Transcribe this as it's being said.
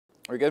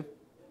We good?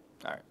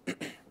 All right.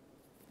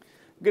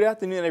 Good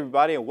afternoon,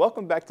 everybody, and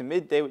welcome back to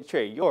Midday with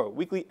Trey, your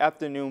weekly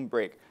afternoon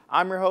break.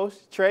 I'm your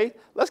host, Trey.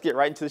 Let's get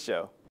right into the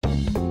show.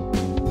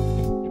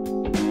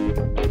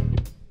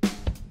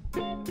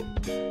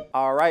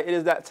 All right, it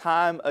is that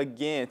time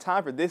again.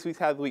 Time for this week's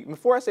How of the Week.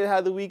 Before I say How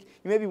of the Week,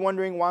 you may be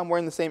wondering why I'm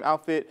wearing the same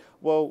outfit.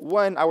 Well,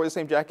 one, I wear the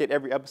same jacket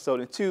every episode,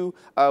 and two,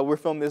 we're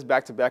filming this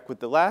back-to-back with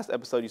the last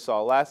episode you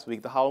saw last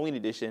week, the Halloween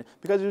edition,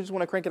 because we just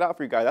want to crank it out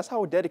for you guys. That's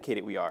how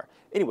dedicated we are.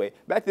 Anyway,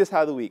 back to this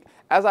How of the Week.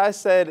 As I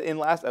said in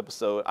last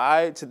episode,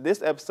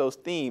 this episode's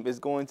theme is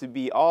going to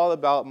be all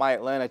about my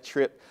Atlanta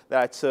trip that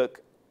I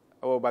took.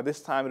 Well, by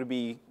this time it'll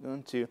be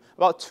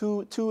about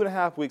two and a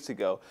half weeks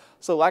ago.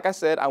 So like I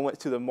said, I went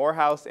to the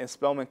Morehouse and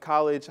Spelman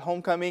College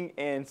homecoming,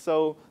 and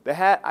so the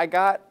hat I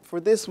got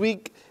for this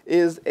week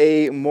is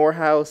a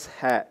Morehouse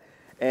hat.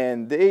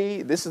 And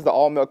this is the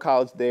all-male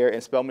college there,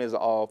 and Spelman is an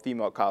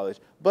all-female college.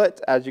 But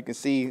as you can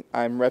see,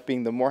 I'm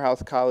repping the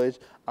Morehouse College.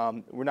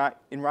 We're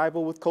not in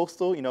rival with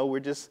Coastal. You know,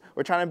 we're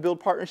trying to build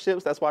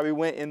partnerships. That's why we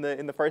went in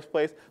the first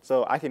place.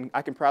 So I can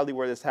proudly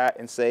wear this hat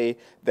and say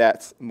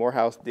that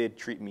Morehouse did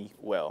treat me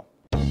well.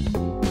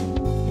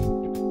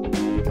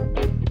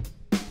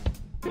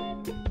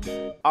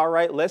 All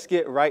right, let's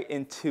get right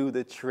into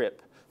the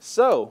trip.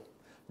 So,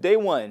 day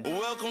one.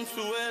 Welcome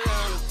to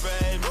Atlanta,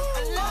 baby.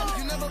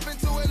 You never been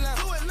to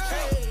Atlanta.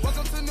 Hey,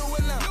 welcome to New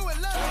Atlanta.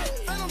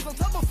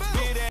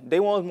 Day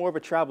one was more of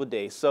a travel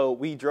day, so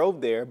we drove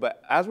there,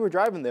 but as we were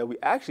driving there, we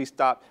actually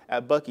stopped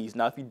at Buc-ee's.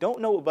 Now, if you don't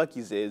know what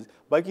Buc-ee's is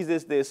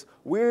this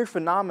weird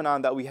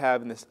phenomenon that we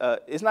have in this,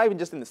 it's not even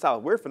just in the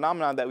South, weird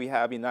phenomenon that we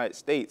have in the United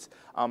States.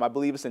 I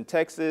believe it's in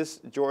Texas,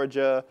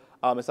 Georgia,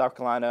 in South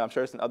Carolina. I'm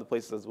sure it's in other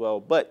places as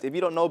well. But if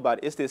you don't know about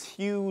it, it's this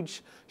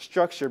huge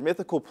structure,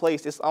 mythical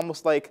place. It's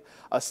almost like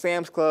a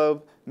Sam's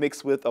Club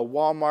mixed with a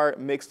Walmart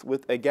mixed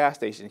with a gas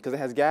station, because it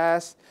has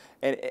gas,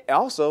 and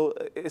also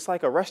it's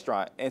like a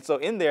restaurant. And so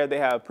in there they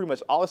have pretty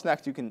much all the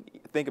snacks you can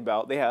think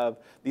about. They have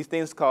these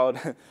things called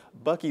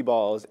Bucky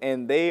balls,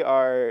 and they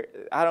are,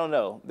 I don't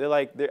know,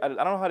 I don't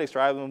know how to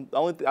describe them. The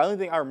only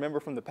thing I remember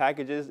from the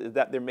packages is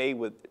that they're made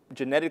with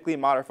genetically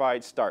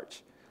modified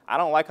starch. I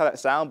don't like how that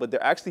sounds, but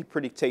they're actually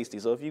pretty tasty.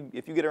 So if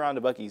you get around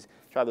to Buc-ee's,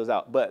 try those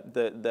out. But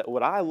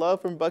what I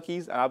love from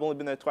Buc-ee's, and I've only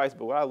been there twice,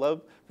 but what I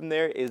love from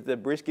there is the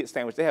brisket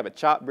sandwich. They have a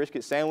chopped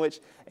brisket sandwich,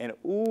 and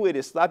ooh, it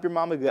is slap your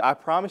mama good. I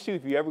promise you,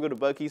 if you ever go to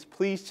Buc-ee's,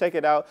 please check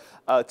it out.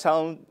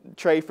 Tell them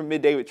Trey from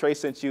Midday with Trey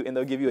sent you, and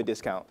they'll give you a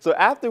discount. So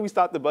after we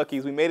stopped at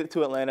Buc-ee's, we made it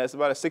to Atlanta. It's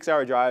about a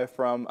 6-hour drive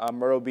from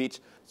Myrtle Beach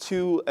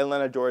to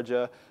Atlanta,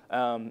 Georgia.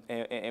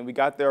 And we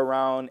got there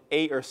around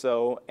 8 or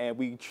so, and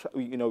we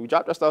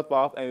dropped our stuff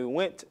off, and we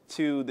went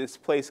to this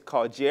place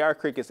called J.R.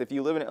 Cricket's. If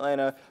you live in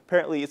Atlanta,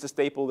 apparently it's a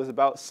staple. There's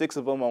about 6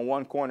 of them on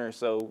one corner,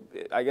 so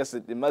I guess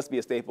it must be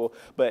a staple.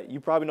 But you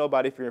probably know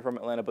about it if you're from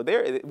Atlanta. But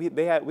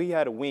we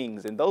had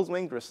wings, and those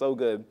wings were so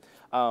good.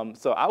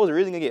 So I was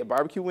originally gonna get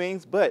barbecue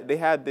wings, but they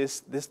had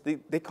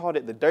they called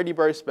it the Dirty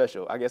Bird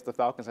Special. I guess the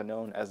Falcons are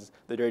known as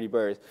the Dirty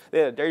Birds. They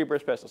had a Dirty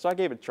Bird Special, so I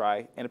gave it a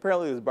try, and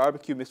apparently it was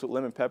barbecue mixed with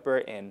lemon pepper,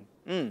 and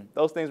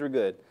those things were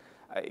good.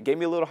 It gave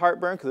me a little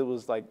heartburn because it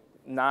was like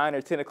 9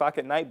 or 10 o'clock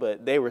at night,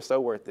 but they were so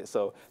worth it.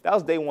 So that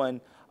was day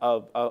one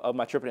of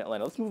my trip in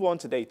Atlanta. Let's move on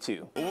to day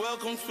two.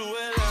 Welcome to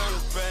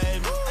Atlanta,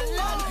 baby.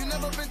 You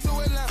never been to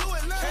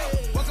Atlanta.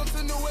 Hey, welcome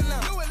to New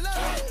Atlanta.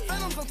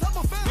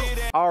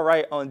 All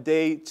right, on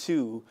day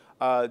two,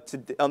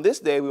 on this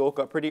day, we woke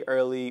up pretty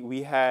early.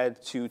 We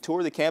had to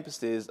tour the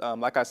campuses.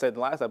 Like I said in the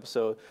last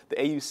episode, the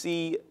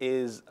AUC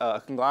is a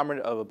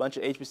conglomerate of a bunch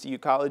of HBCU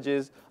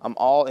colleges,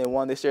 all in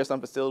one. They share some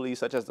facilities,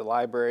 such as the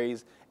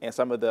libraries and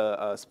some of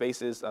the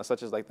spaces,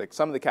 such as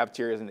some of the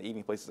cafeterias and the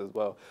eating places as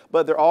well.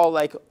 But they're all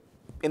like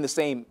in the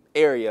same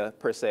area,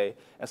 per se.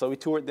 And so we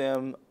toured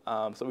them.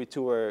 So we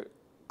toured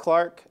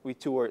Clark, we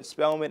toured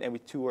Spelman, and we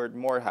toured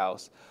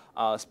Morehouse.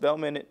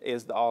 Spelman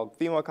is the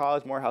all-female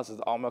college, Morehouse is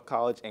the all-male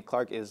college, and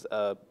Clark is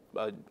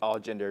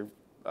all-gender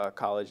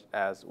college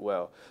as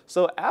well.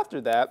 So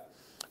after that,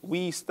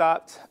 we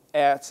stopped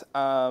at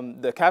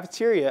the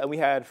cafeteria, and we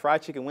had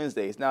fried chicken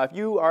Wednesdays. Now, if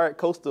you are at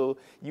Coastal,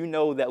 you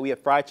know that we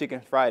have fried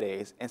chicken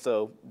Fridays, and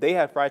so they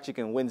had fried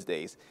chicken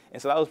Wednesdays, and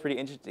so that was pretty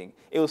interesting.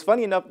 It was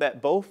funny enough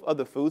that both of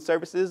the food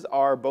services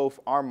are both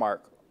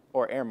Armark,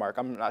 or Airmark,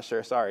 I'm not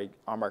sure, sorry,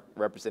 Armark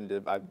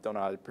representative, I don't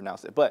know how to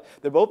pronounce it, but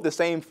they're both the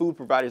same food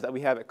providers that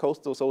we have at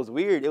Coastal, so it was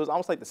weird. It was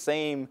almost like the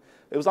same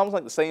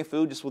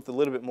food, just with a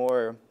little bit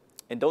more,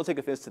 and don't take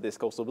offense to this,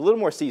 Coastal, but a little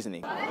more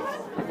seasoning. You need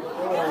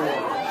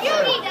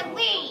to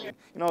leave.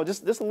 You know,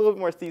 just a little bit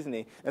more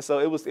seasoning, and so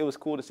it was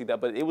cool to see that,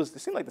 but it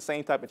seemed like the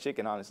same type of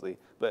chicken, honestly,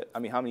 but I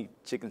mean, how many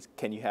chickens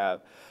can you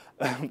have?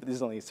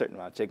 There's only a certain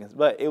amount of chickens,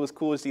 but it was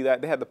cool to see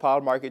that. They had the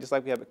pod market just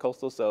like we have at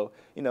Coastal, so,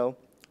 you know,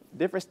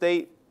 different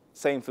state,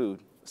 same food,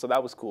 so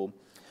that was cool.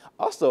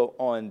 Also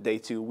on day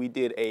two, we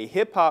did a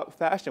hip-hop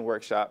fashion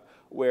workshop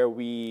where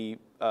we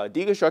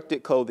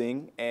deconstructed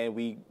clothing and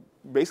we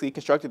basically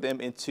constructed them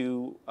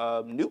into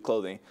new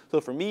clothing. So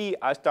for me,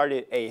 I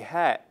started a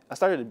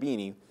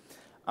beanie,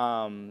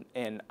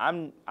 and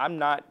I'm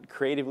not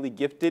creatively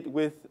gifted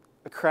with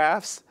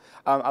crafts.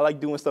 I like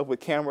doing stuff with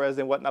cameras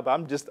and whatnot, but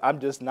I'm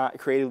just not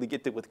creatively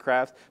gifted with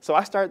crafts. So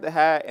I started the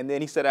hat, and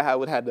then he said I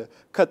would have to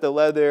cut the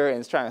leather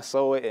and try to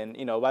sew it. And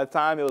by the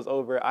time it was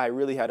over, I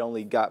really had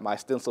only got my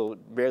stencil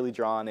barely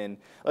drawn, and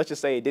let's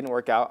just say it didn't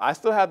work out. I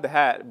still have the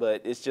hat,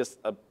 but it's just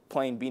a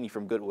plain beanie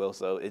from Goodwill,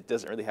 so it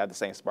doesn't really have the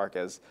same spark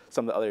as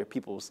some of the other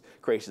people's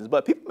creations.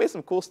 But people made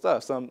some cool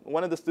stuff.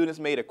 One of the students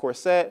made a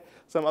corset.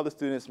 Some other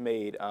students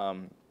made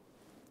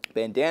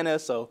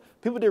bandanas. So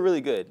people did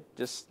really good.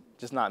 Just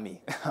not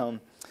me.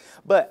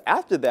 But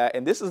after that,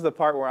 and this is the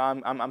part where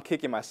I'm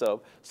kicking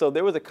myself. So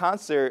there was a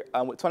concert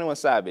with 21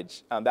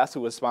 Savage. That's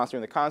who was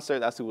sponsoring the concert.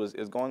 That's who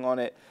is going on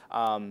it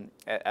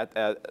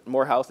at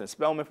Morehouse and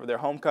Spelman for their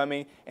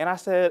homecoming. And I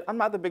said, I'm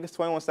not the biggest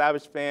 21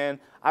 Savage fan.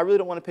 I really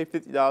don't want to pay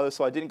 $50,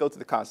 so I didn't go to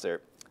the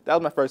concert. That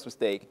was my first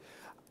mistake.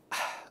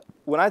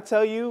 When I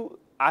tell you,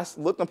 I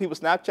looked on people's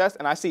Snapchats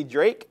and I see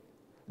Drake,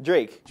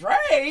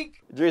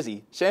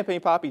 Drizzy, Champagne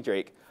Poppy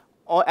Drake,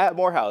 at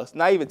Morehouse,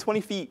 not even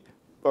 20 feet,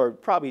 or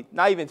probably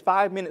not even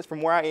 5 minutes from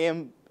where I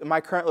am,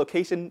 my current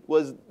location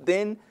was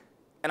then,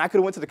 and I could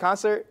have went to the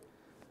concert.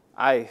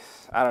 I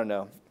don't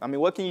know. I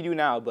mean, what can you do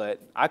now?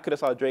 But I could have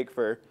saw Drake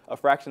for a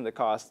fraction of the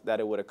cost that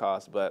it would have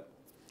cost. But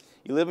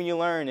you live and you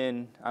learn,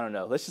 and I don't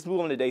know. Let's just move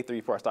on to day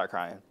 3 before I start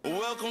crying.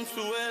 Welcome to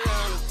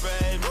Atlanta,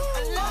 baby.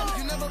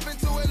 You never been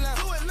to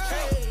Atlanta.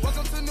 Hey,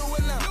 welcome to New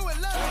Atlanta.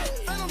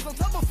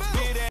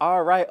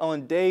 All right,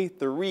 on day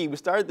 3, we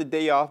started the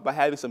day off by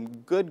having some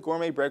good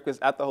gourmet breakfast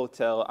at the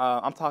hotel.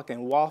 I'm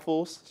talking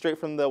waffles, straight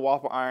from the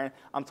waffle iron.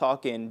 I'm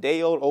talking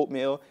day-old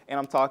oatmeal, and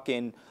I'm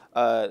talking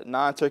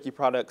non-turkey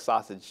product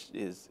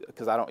sausages,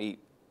 because I don't eat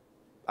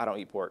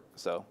pork,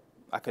 so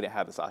I couldn't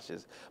have the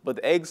sausages. But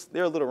the eggs,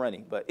 they're a little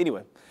runny. But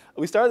anyway,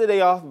 we started the day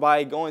off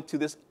by going to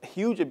this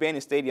huge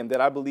abandoned stadium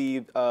that I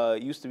believe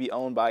used to be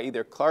owned by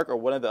either Clark or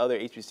one of the other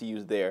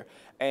HBCUs there.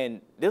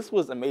 And this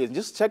was amazing.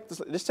 Just check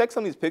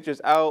some of these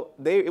pictures out.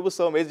 It was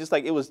so amazing. Just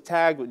like it was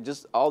tagged with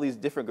just all these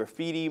different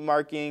graffiti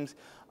markings.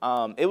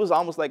 It was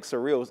almost like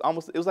surreal.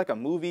 It was like a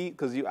movie,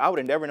 because I would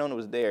have never known it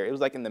was there. It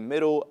was like in the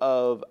middle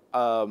of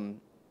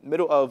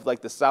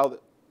like the south.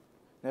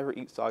 Never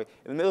eat soggy.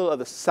 In the middle of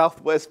the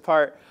southwest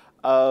part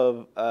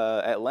of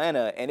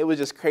Atlanta, and it was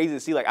just crazy to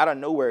see, like, out of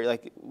nowhere,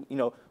 like,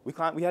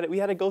 we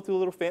had to go through a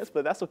little fence,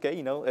 but that's okay,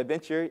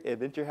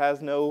 adventure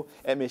has no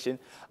admission.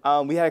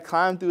 We had to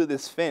climb through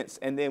this fence,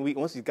 and then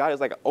once we got it, it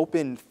was like an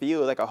open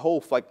field, like a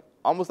whole, like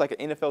almost like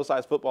an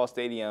NFL-sized football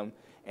stadium,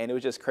 and it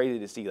was just crazy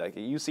to see. Like,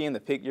 you're seeing the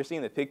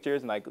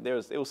pictures, and like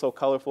it was so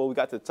colorful. We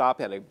got to the top,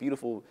 had a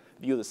beautiful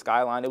view of the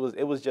skyline. It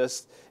was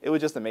just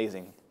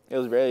amazing. It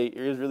was really,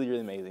 really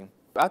amazing.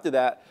 After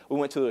that, we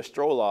went to a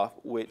stroll-off,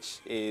 which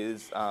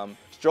is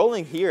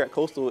strolling here at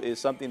Coastal is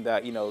something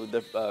that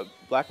the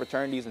black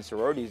fraternities and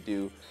sororities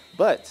do,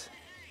 but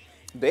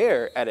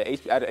there at a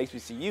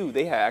HBCU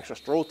they had actual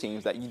stroll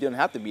teams that you didn't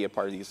have to be a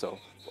part of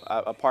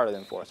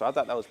them for. So I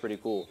thought that was pretty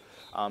cool.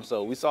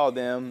 So we saw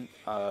them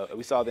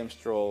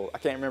stroll. I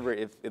can't remember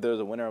if there was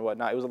a winner or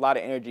whatnot. It was a lot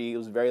of energy. It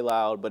was very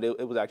loud, but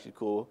it was actually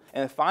cool.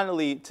 And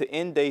finally, to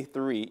end day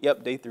 3,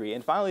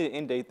 and finally to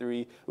end day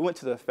 3, we went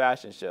to the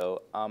fashion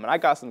show. And I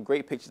got some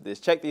great pictures of this.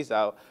 Check these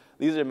out.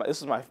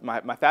 This is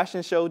my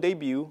fashion show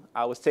debut.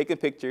 I was taking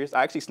pictures.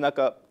 I actually snuck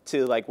up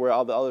to like where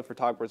all the other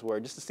photographers were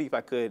just to see if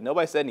I could.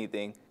 Nobody said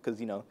anything, because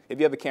if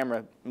you have a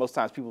camera, most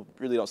times people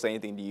really don't say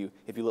anything to you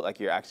if you look like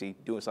you're actually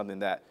doing something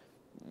that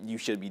you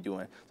should be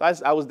doing.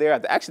 So I was there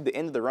at the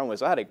end of the runway,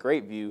 so I had a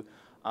great view,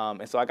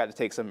 and so I got to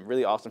take some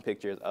really awesome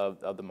pictures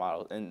of the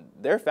models. And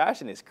their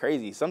fashion is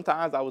crazy.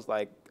 Sometimes I was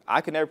like,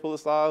 I could never pull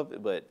this off,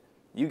 but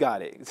you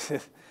got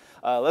it.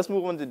 Let's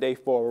move on to day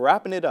 4. We're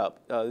wrapping it up.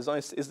 It's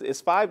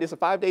a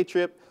 5-day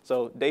trip,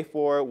 so day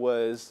 4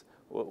 was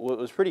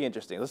pretty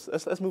interesting.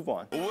 Let's move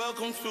on.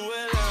 Welcome to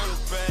Atlanta,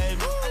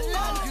 baby.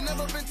 You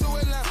never been to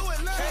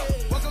Atlanta.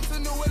 Hey, welcome to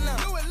New Atlanta.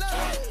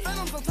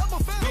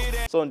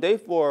 So on day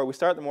 4, we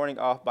start the morning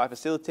off by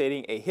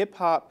facilitating a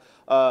hip-hop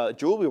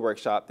jewelry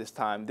workshop this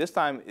time. This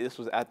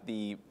was at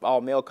the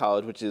all-male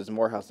college, which is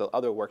Morehouse. The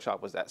other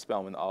workshop was at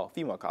Spelman, the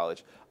all-female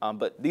college.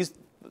 But these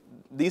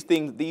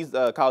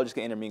colleges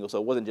can intermingle, so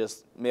it wasn't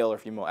just male or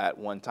female at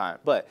one time.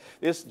 But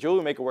this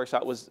jewelry maker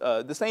workshop was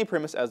the same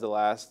premise as the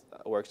last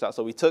workshop.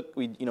 So we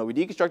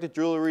deconstructed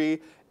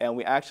jewelry, and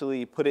we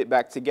actually put it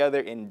back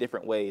together in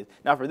different ways.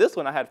 Now for this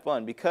one, I had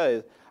fun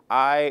because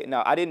I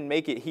didn't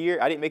make it here.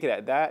 I didn't make it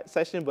at that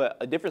session, but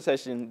a different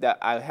session that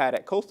I had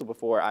at Coastal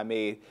before, I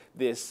made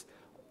this.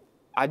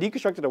 I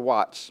deconstructed a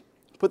watch,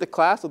 put the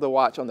clasp of the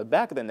watch on the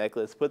back of the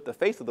necklace, put the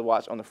face of the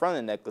watch on the front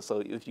of the necklace.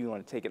 So if you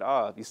want to take it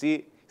off, you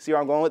see where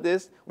I'm going with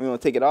this? When you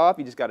want to take it off,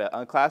 you just got to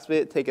unclasp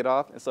it, take it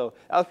off. And so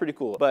that was pretty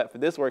cool. But for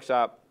this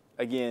workshop,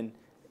 again,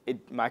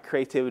 my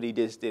creativity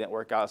just didn't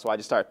work out. So I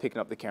just started picking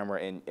up the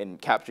camera and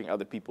capturing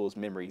other people's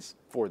memories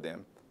for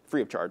them.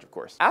 Free of charge, of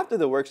course. After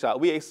the workshop,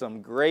 we ate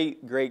some great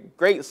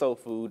soul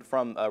food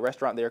from a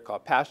restaurant there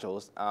called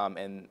Pashos,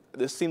 and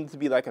this seemed to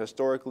be like a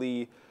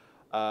historically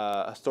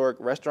historic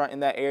restaurant in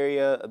that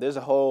area. There was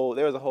a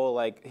whole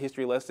like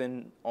history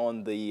lesson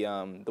on the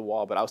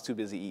wall, but I was too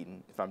busy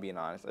eating, if I'm being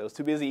honest. I was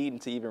too busy eating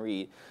to even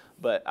read.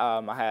 But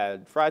I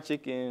had fried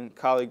chicken,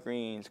 collard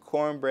greens,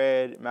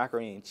 cornbread,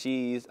 macaroni and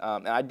cheese,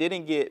 and I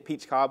didn't get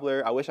peach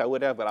cobbler. I wish I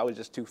would have, but I was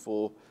just too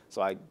full,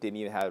 so I didn't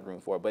even have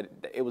room for it. But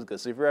it was good.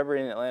 So if you're ever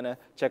in Atlanta,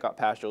 check out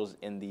Pastorals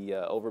in the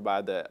over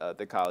by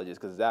the colleges,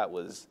 because that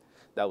was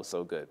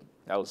so good.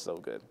 That was so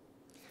good.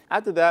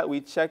 After that, we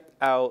checked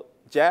out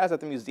Jazz at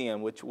the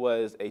Museum, which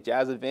was a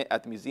jazz event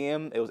at the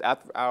museum. It was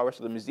after hours,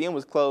 so the museum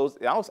was closed.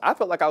 And I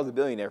felt like I was a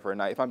billionaire for a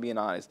night, if I'm being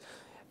honest.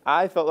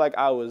 I felt like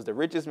I was the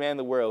richest man in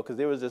the world, because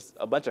there was just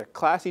a bunch of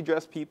classy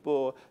dressed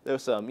people. There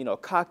was some,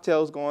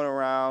 cocktails going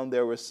around.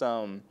 There was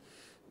some,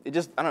 I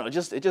don't know, it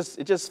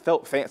just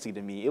felt fancy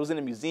to me. It was in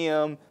a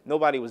museum.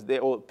 Nobody was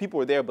there. Well, people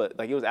were there, but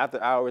like it was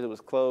after hours. It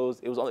was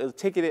closed. It was a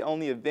ticketed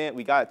only event.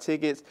 We got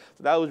tickets,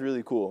 so that was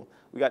really cool.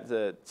 We got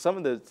to some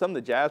of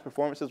the jazz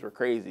performances were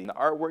crazy. The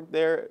artwork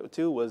there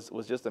too was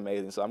just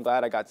amazing. So I'm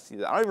glad I got to see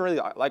that. I don't even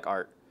really like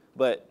art,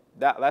 but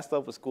that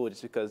stuff was cool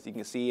just because you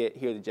can see it,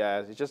 hear the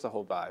jazz. It's just a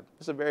whole vibe.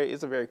 It's a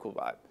very cool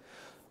vibe.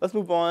 Let's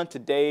move on to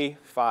day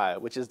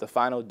 5, which is the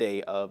final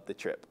day of the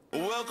trip.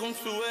 Welcome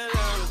to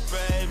Atlanta,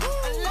 baby.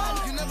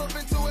 You never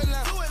been to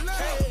Atlanta.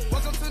 Hey,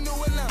 welcome to New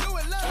Atlanta.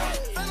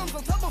 Phantoms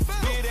on top of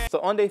Phantoms. So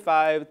on day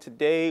 5,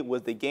 today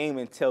was the game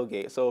in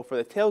Tailgate. So for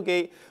the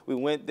tailgate, we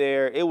went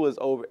there. It was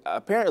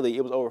apparently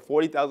it was over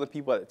 40,000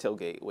 people at the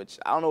tailgate, which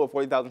I don't know what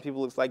 40,000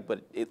 people looks like,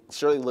 but it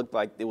surely looked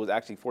like it was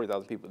actually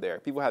 40,000 people there.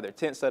 People had their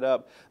tents set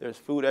up. There's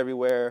food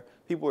everywhere.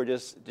 People were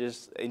just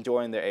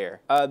enjoying their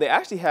air. They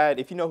actually had,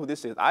 if you know who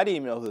this is, I didn't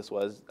even know who this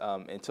was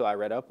until I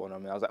read up on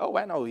him. And I was like, oh,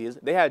 I know who he is.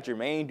 They had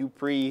Jermaine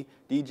Dupri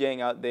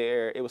DJing out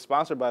there. It was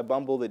sponsored by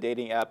Bumble, the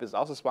dating app. It's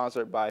also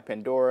sponsored by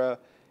Pandora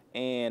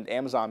and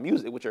Amazon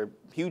Music, which are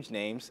huge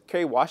names.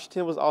 Kerry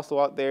Washington was also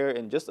out there,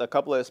 and just a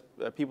couple of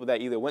people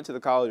that either went to the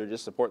college or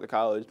just support the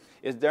college.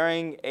 It's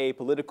during a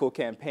political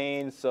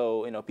campaign,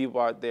 so people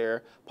are out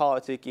there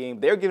politicking.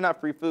 They're giving out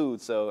free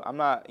food, so I'm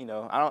not,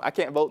 I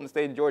can't vote in the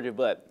state of Georgia,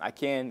 but I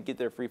can get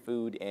their free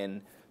food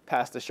and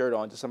pass the shirt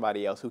on to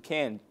somebody else who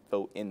can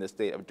vote in the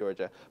state of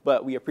Georgia.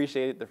 But we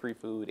appreciated the free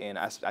food, and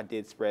I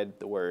did spread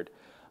the word.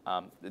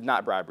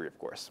 Not bribery, of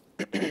course.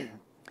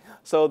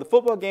 So the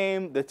football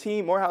game, the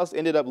team, Morehouse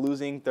ended up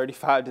losing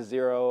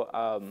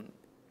 35-0.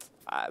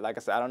 Like I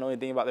said, I don't know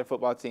anything about their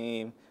football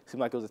team.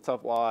 Seemed like it was a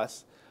tough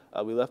loss.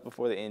 We left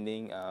before the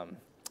ending.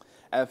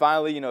 And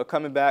finally,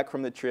 coming back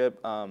from the trip,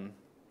 honestly,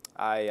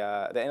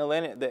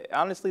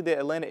 the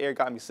Atlanta air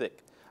got me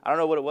sick. I don't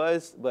know what it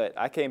was, but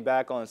I came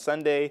back on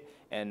Sunday,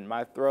 and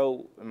my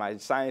throat, my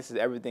sinuses,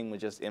 everything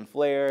was just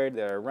inflamed.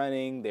 They were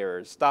running, they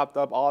were stopped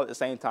up all at the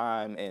same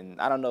time,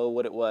 and I don't know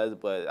what it was,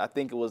 but I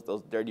think it was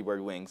those Dirty Bird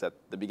wings at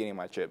the beginning of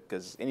my trip,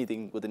 because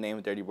anything with the name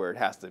of Dirty Bird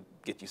has to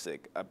get you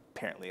sick,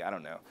 apparently. I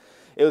don't know.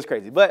 It was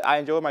crazy, but I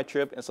enjoyed my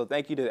trip, and so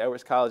thank you to the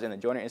Edwards College and the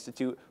Joyner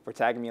Institute for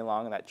tagging me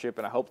along on that trip,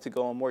 and I hope to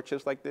go on more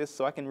trips like this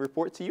so I can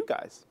report to you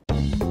guys.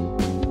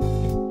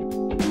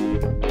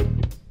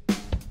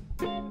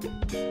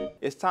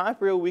 It's time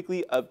for a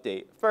weekly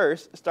update.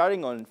 First,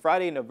 starting on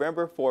Friday,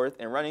 November 4th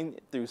and running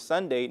through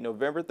Sunday,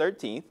 November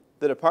 13th,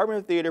 the Department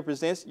of Theater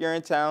presents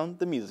Urinetown,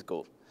 the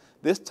musical.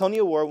 This Tony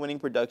Award-winning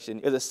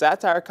production is a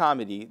satire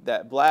comedy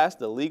that blasts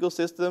the legal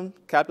system,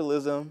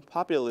 capitalism,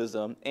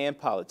 populism, and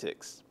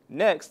politics.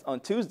 Next,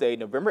 on Tuesday,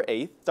 November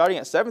 8th, starting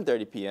at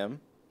 7:30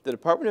 p.m., the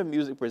Department of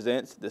Music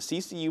presents the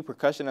CCU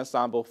Percussion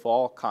Ensemble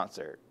Fall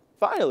Concert.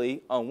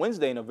 Finally, on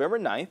Wednesday, November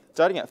 9th,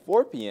 starting at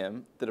 4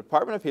 p.m., the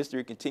Department of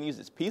History continues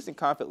its Peace and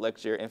Conflict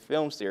lecture and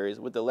film series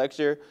with the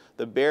lecture,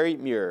 The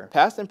Buried Mirror,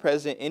 Past and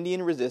Present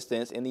Indian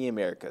Resistance in the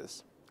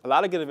Americas. A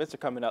lot of good events are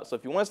coming up, so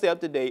if you want to stay up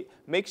to date,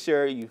 make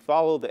sure you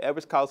follow the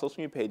Edwards College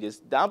social media pages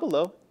down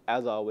below,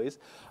 as always,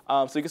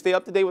 so you can stay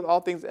up to date with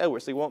all things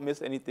Edwards, so you won't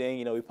miss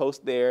anything. We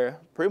post there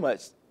pretty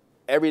much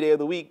every day of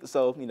the week,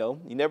 so,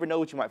 you never know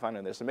what you might find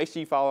on there, so make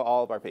sure you follow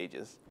all of our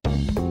pages.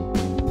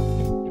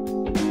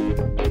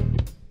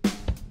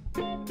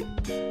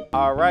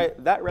 All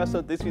right, that wraps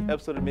up this week's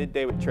episode of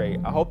Midday with Trey.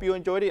 I hope you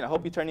enjoyed it, and I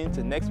hope you turn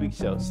into next week's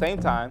show. Same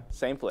time,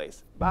 same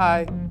place.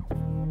 Bye.